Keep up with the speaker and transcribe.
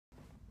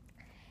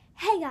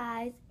Hey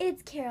guys,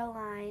 it's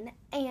Caroline,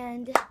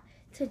 and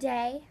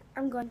today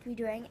I'm going to be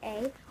doing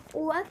a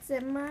What's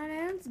in My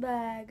Dance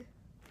Bag.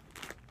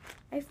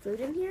 I have food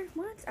in here?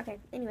 What? Okay,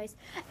 anyways.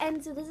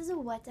 And so this is a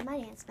What's in My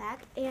Dance Bag,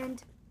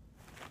 and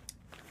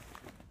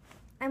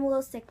I'm a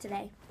little sick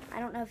today. I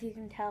don't know if you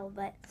can tell,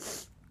 but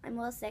I'm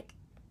a little sick,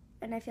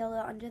 and I feel a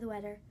little under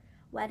the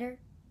weather.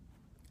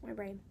 My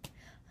brain.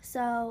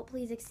 So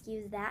please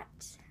excuse that,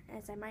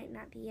 as I might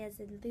not be as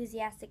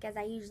enthusiastic as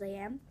I usually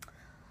am.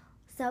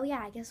 So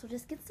yeah, I guess we'll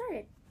just get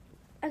started.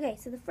 Okay,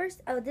 so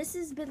this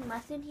has been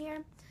left in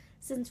here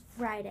since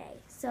Friday.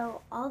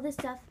 So all this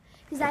stuff,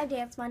 because I have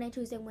dance Monday,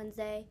 Tuesday,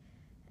 Wednesday,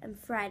 and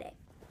Friday.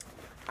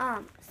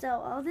 So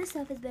all this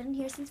stuff has been in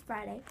here since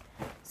Friday.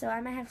 So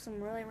I might have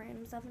some really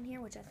random stuff in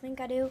here, which I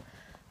think I do.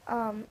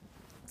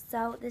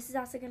 So this is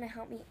also going to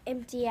help me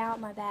empty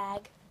out my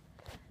bag,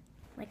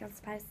 like I'm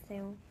supposed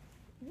to.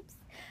 Oops.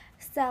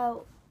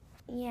 So,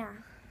 yeah.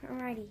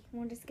 Alrighty,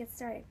 we'll just get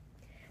started.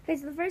 Okay,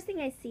 so the first thing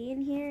I see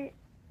in here,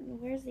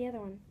 where's the other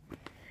one?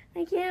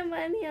 I can't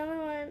find the other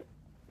one.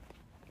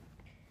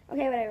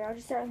 Okay, whatever, I'll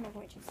just start with my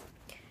point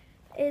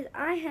shoes.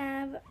 I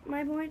have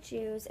my point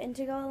shoes, and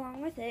to go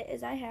along with it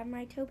is I have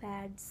my toe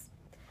pads.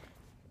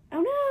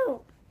 Oh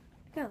no!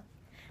 Go.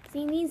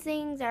 See, these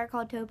things are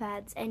called toe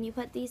pads, and you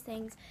put these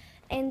things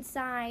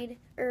inside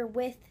or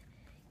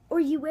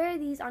you wear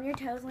these on your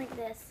toes like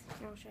this.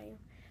 I'll show you.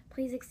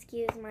 Please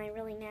excuse my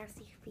really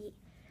nasty feet.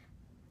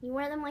 You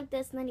wear them like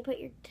this, and then you put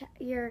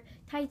your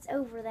tights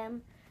over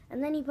them,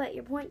 and then you put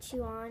your point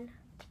shoe on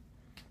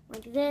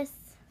like this.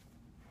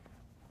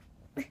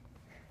 It's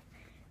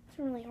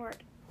really hard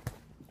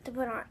to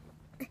put on.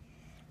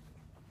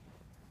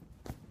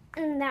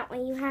 And that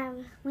way you have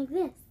like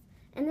this.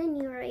 And then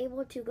you are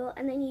able to go,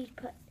 and then you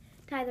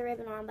tie the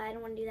ribbon on, but I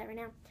don't want to do that right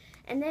now.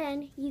 And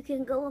then you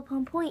can go up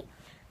on point.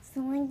 So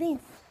like this.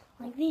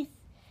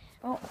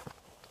 Oh,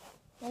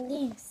 like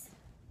this.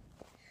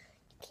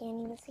 You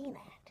can't even see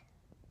that.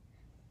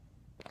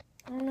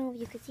 I don't know if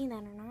you could see that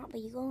or not,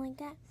 but you go like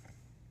that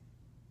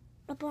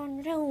up on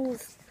your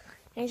toes.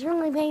 And it's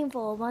really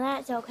painful, but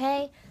that's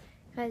okay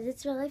because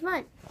it's really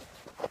fun.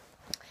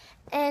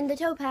 And the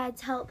toe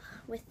pads help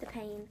with the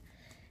pain.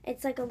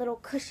 It's like a little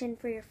cushion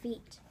for your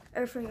feet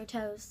or for your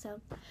toes,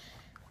 so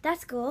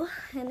that's cool.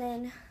 And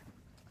then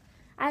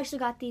I actually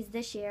got these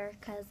this year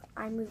because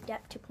I moved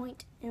up to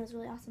Point and it was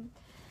really awesome.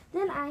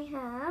 Then I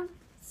have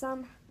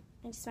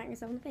I just smacked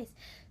myself in the face,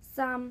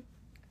 some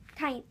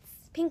tights,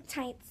 pink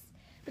tights.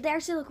 But they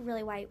actually look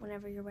really white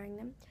whenever you're wearing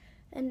them.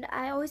 And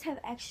I always have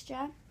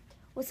extra.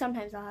 Well,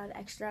 sometimes I'll have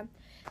extra.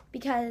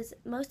 Because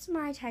most of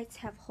my tights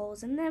have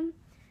holes in them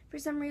for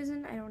some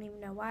reason. I don't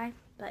even know why.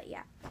 But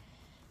yeah.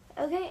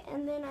 Okay,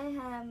 and then I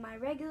have my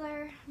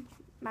regular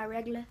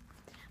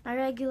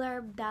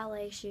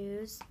ballet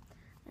shoes.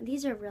 And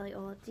these are really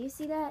old. Do you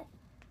see that?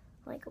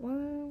 Like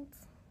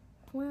once.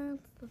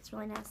 That's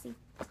really nasty.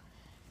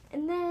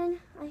 And then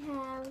I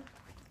have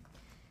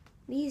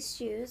these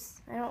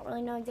shoes. I don't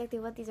really know exactly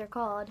what these are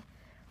called,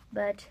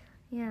 but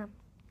yeah.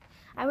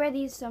 I wear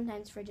these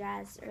sometimes for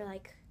jazz, or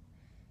like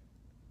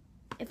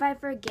if I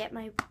forget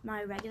my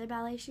regular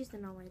ballet shoes,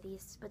 then I'll wear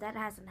these. But that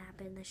hasn't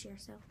happened this year,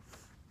 so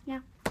yeah.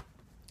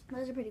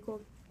 Those are pretty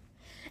cool.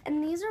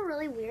 And these are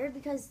really weird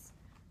because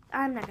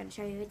I'm not gonna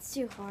show you. It's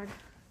too hard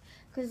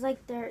because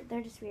like they're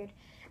just weird.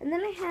 And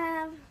then I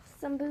have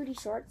some booty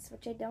shorts,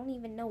 which I don't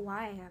even know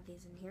why I have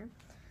these in here.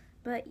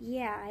 But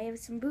yeah, I have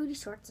some booty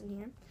shorts in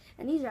here.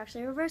 And these are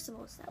actually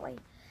reversible, so that way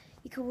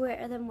you could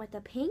wear them with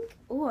a pink,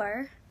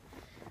 or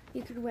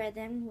you could wear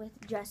them with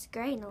just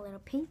gray and a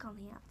little pink on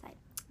the outside,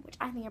 which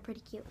I think are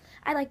pretty cute.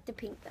 I like the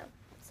pink though,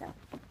 so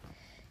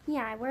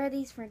yeah, I wear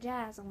these for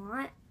jazz a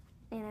lot,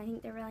 and I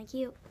think they're really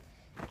cute.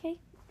 Okay,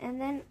 and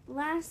then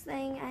last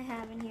thing I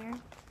have in here,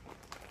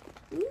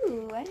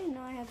 ooh, I didn't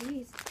know I have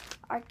these,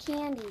 are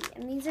candy,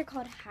 and these are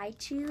called High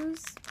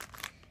Chews,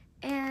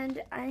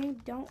 and I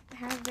don't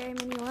have very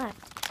many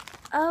left.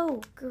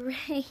 Oh,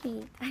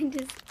 great. I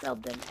just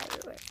spilled them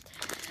everywhere.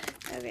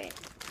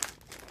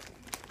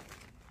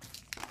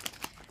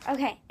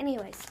 Okay,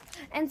 anyways.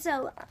 And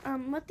so,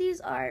 what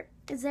these are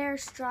is they're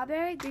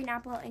strawberry, green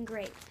apple, and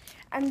grape.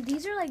 And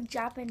these are like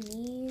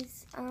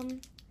Japanese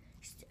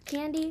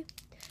candy.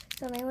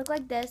 So they look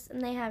like this,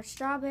 and they have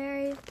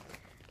strawberry.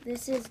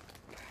 This is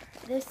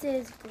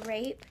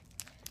grape.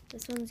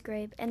 This one's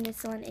grape, and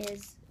this one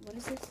is, what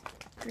is this?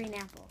 Green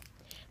apple.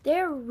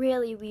 They're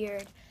really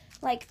weird.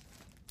 Like,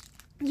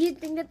 you'd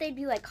think that they'd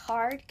be like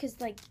hard because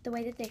like the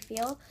way that they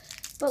feel,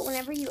 but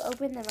whenever you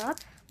open them up,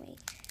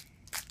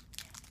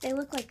 they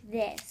look like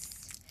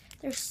this.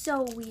 They're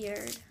so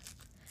weird.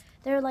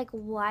 They're like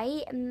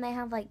white and they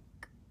have like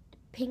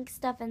pink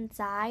stuff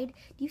inside.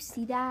 Do you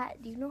see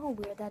that? Do you know how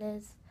weird that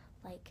is?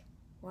 Like,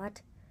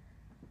 what?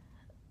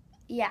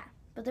 Yeah,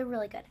 but they're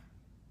really good.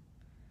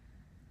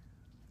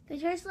 They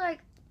taste like,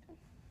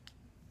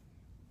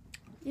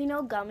 you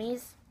know,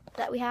 gummies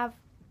that we have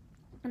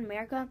in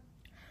America?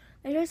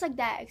 They taste like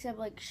that, except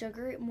like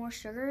more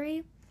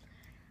sugary,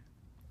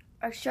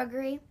 I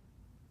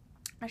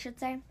should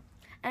say.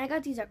 And I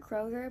got these at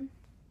Kroger,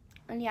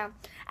 And yeah,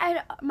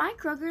 at my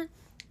Kroger,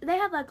 they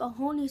have like a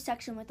whole new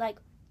section with like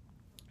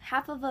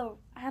half of a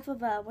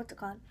what's it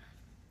called?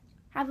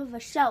 Half of a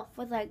shelf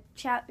with like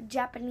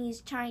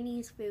Japanese,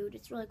 Chinese food.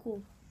 It's really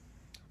cool,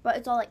 but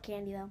it's all like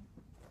candy though.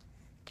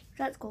 So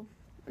that's cool.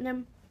 And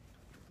then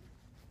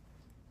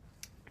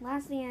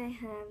last thing I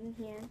have in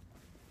here.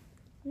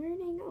 Where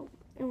did I go?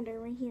 Oh, they're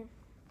right here.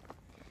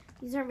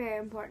 These aren't very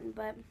important,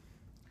 but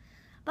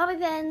bobby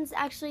pins,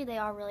 actually, they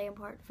are really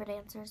important for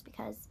dancers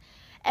because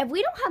if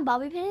we don't have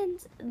bobby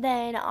pins,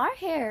 then our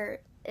hair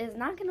is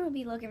not going to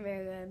be looking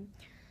very good.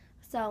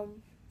 So,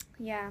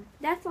 yeah,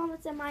 that's all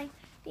that's in my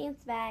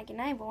dance bag,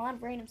 and I have a lot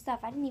of random stuff.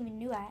 I didn't even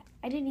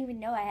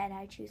know I had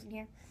eye shoes in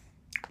here.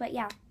 But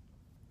yeah.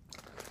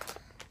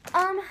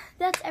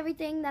 That's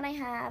everything that I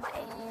have,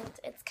 and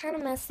it's kind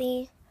of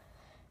messy.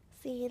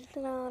 See,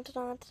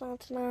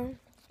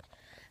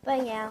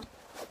 but yeah.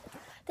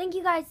 Thank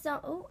you guys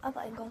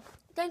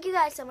Thank you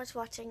guys so much for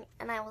watching,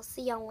 and I will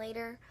see y'all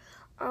later.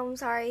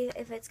 Sorry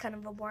if it's kind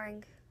of a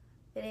boring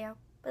video,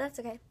 but that's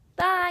okay.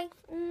 Bye.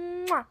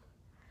 Mwah.